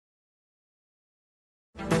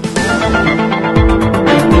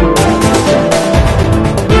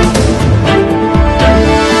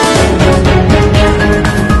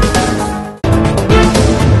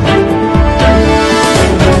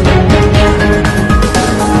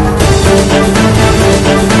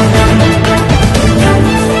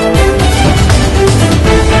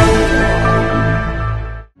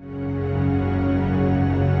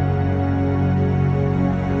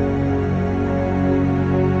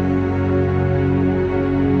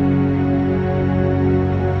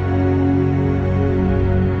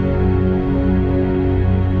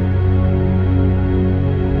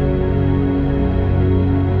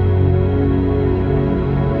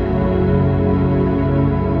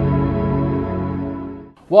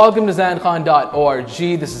Welcome to ZainKhan.org.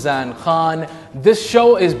 This is Zain Khan. This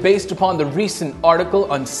show is based upon the recent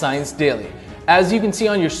article on Science Daily. As you can see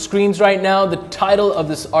on your screens right now, the title of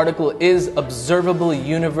this article is Observable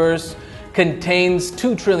Universe Contains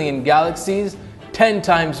 2 trillion galaxies, 10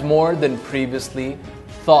 times more than previously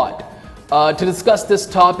thought. To discuss this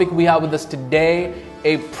topic, we have with us today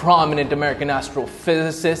a prominent American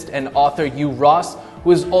astrophysicist and author, Hugh Ross,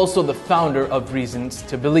 who is also the founder of Reasons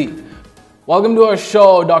to Believe. Welcome to our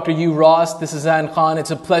show, Dr. Hugh Ross. This is Zain Khan. It's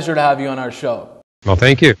a pleasure to have you on our show. Well,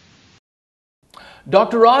 thank you.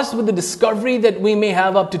 Dr. Ross, with the discovery that we may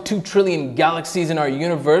have up to 2 trillion galaxies in our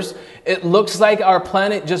universe, it looks like our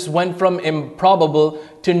planet just went from improbable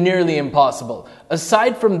to nearly impossible.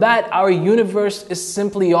 Aside from that, our universe is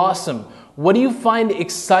simply awesome. What do you find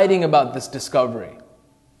exciting about this discovery?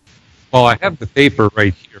 Well, I have the paper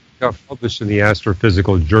right here. It got published in the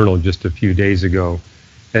Astrophysical Journal just a few days ago.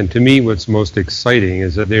 And to me, what's most exciting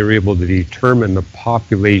is that they were able to determine the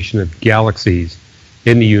population of galaxies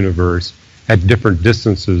in the universe at different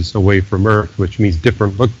distances away from Earth, which means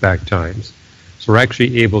different look-back times. So we're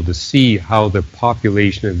actually able to see how the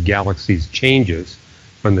population of galaxies changes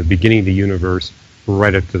from the beginning of the universe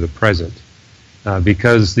right up to the present.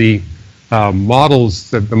 Because the models,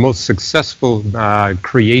 the most successful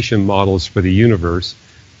creation models for the universe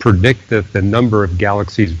predict that the number of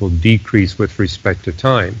galaxies will decrease with respect to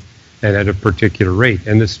time and at a particular rate.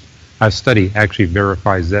 And this study actually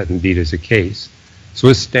verifies that indeed is the case. So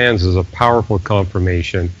this stands as a powerful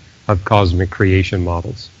confirmation of cosmic creation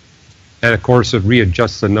models. And of course, it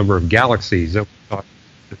readjusts the number of galaxies that we thought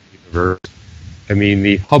in the universe. I mean,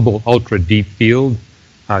 the Hubble Ultra Deep Field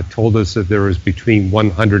told us that there was between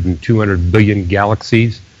 100 and 200 billion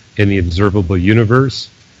galaxies in the observable universe.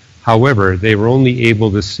 However, they were only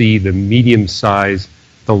able to see the medium size,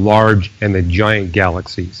 the large, and the giant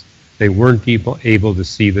galaxies. They weren't able to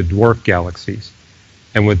see the dwarf galaxies.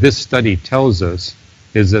 And what this study tells us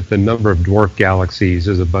is that the number of dwarf galaxies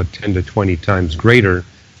is about 10 to 20 times greater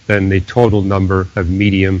than the total number of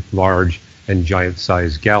medium, large, and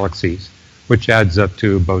giant-sized galaxies, which adds up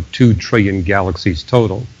to about 2 trillion galaxies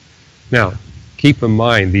total. Now, keep in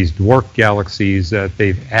mind these dwarf galaxies that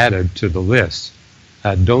they've added to the list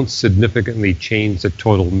don't significantly change the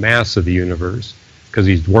total mass of the universe, because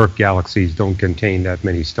these dwarf galaxies don't contain that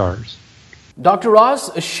many stars. Dr.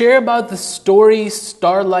 Ross, share about the story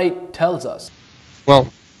Starlight tells us.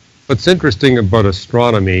 Well, what's interesting about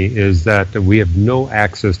astronomy is that we have no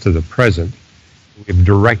access to the present. We have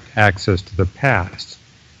direct access to the past,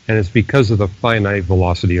 and it's because of the finite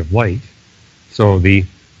velocity of light. So the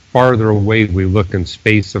farther away we look in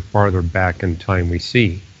space, the farther back in time we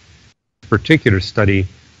see. Particular study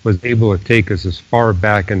was able to take us as far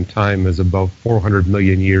back in time as about 400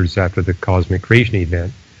 million years after the cosmic creation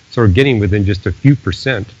event. So we're getting within just a few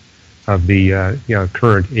percent of the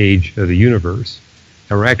current age of the universe.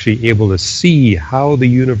 And we're actually able to see how the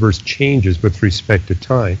universe changes with respect to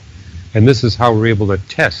time. And this is how we're able to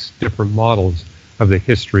test different models of the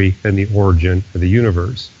history and the origin of the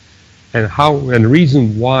universe. And the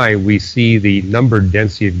reason why we see the number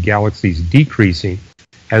density of galaxies decreasing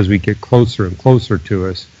as we get closer and closer to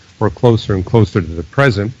us, or closer and closer to the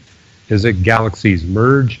present, is that galaxies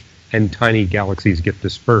merge and tiny galaxies get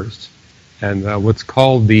dispersed. And what's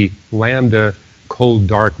called the lambda cold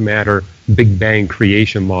dark matter Big Bang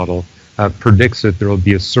creation model predicts that there will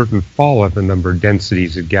be a certain fall of the number of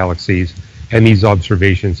densities of galaxies, and these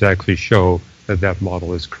observations actually show that that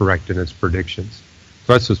model is correct in its predictions.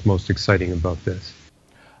 So that's what's most exciting about this.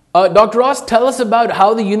 Dr. Ross, tell us about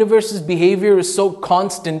how the universe's behavior is so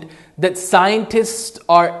constant that scientists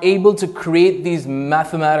are able to create these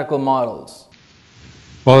mathematical models.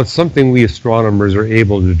 Well, it's something we astronomers are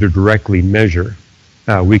able to directly measure.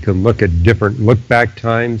 We can look at different look-back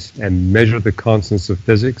times and measure the constants of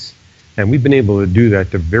physics, and we've been able to do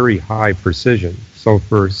that to very high precision. So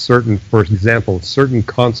for example, certain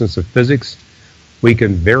constants of physics, we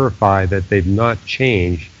can verify that they've not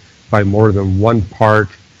changed by more than 1 part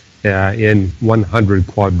in 100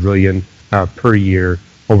 quadrillion per year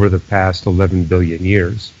over the past 11 billion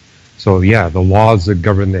years. So yeah, the laws that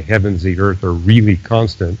govern the heavens, the earth are really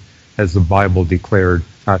constant, as the Bible declared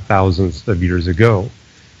thousands of years ago.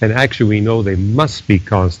 And actually we know they must be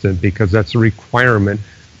constant because that's a requirement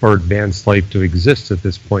for advanced life to exist at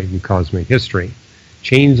this point in cosmic history.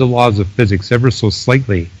 Change the laws of physics ever so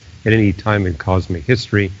slightly at any time in cosmic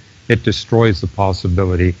history, it destroys the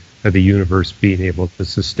possibility of the universe being able to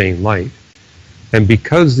sustain life. And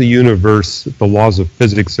because the universe, the laws of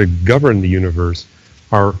physics that govern the universe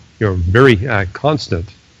are very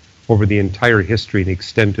constant over the entire history and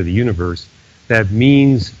extent of the universe, that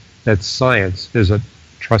means that science is a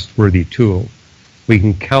trustworthy tool. We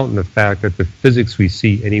can count on the fact that the physics we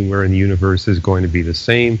see anywhere in the universe is going to be the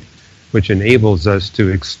same, which enables us to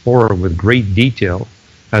explore with great detail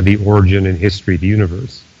the origin and history of the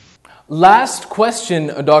universe. Last question,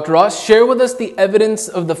 Dr. Ross. Share with us the evidence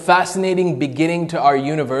of the fascinating beginning to our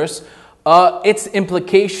universe, its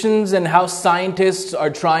implications, and how scientists are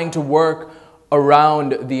trying to work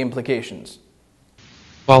around the implications.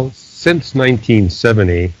 Well, since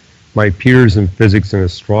 1970, my peers in physics and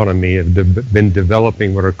astronomy have been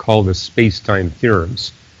developing what are called the space-time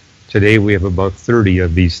theorems. Today we have about 30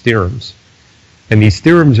 of these theorems. And these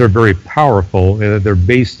theorems are very powerful in that they're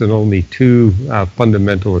based on only two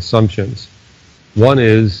fundamental assumptions. One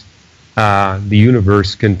is the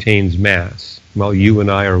universe contains mass. Well, you and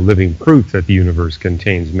I are living proof that the universe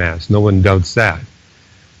contains mass. No one doubts that.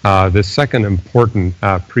 The second important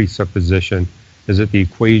presupposition is that the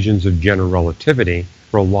equations of general relativity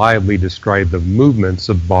reliably describe the movements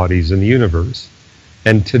of bodies in the universe.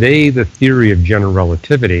 And today the theory of general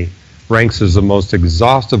relativity ranks as the most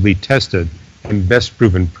exhaustively tested and best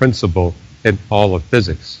proven principle in all of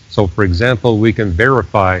physics. So for example, we can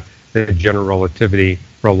verify that general relativity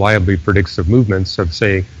reliably predicts the movements of,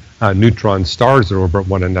 say, neutron stars that orbit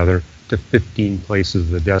one another to 15 places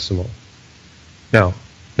of the decimal. Now,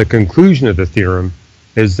 the conclusion of the theorem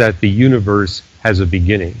is that the universe has a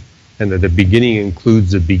beginning, and that the beginning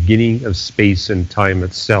includes the beginning of space and time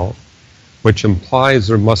itself, which implies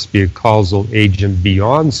there must be a causal agent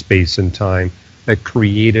beyond space and time that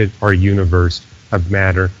created our universe of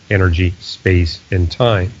matter, energy, space, and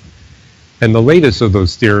time. And the latest of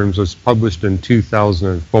those theorems was published in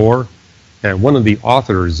 2004, and one of the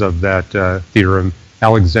authors of that theorem,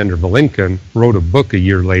 Alexander Vilenkin, wrote a book a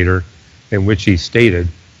year later in which he stated,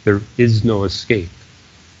 there is no escape.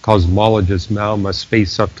 Cosmologists now must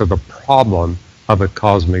face up to the problem of a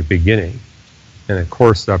cosmic beginning. And of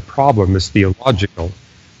course that problem is theological.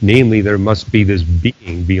 Namely, there must be this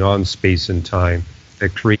being beyond space and time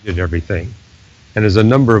that created everything. And as a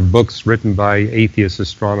number of books written by atheist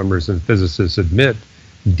astronomers and physicists admit,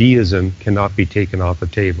 deism cannot be taken off the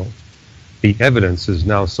table. The evidence is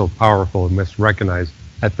now so powerful and must recognize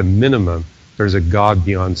at the minimum there's a God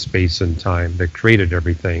beyond space and time that created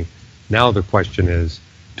everything. Now the question is,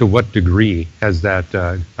 to what degree has that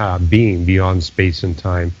being beyond space and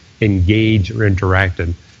time engaged or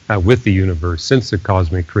interacted with the universe since the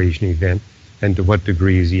cosmic creation event, and to what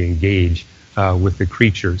degree is he engaged with the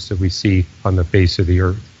creatures that we see on the face of the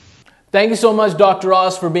earth? Thank you so much, Dr.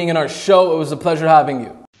 Ross, for being in our show. It was a pleasure having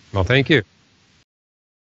you. Well, thank you.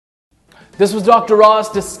 This was Dr.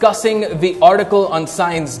 Ross discussing the article on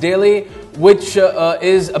Science Daily, which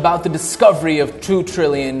is about the discovery of 2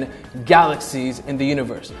 trillion galaxies in the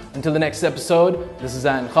universe. Until the next episode, this is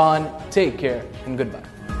Zain Khan. Take care and goodbye.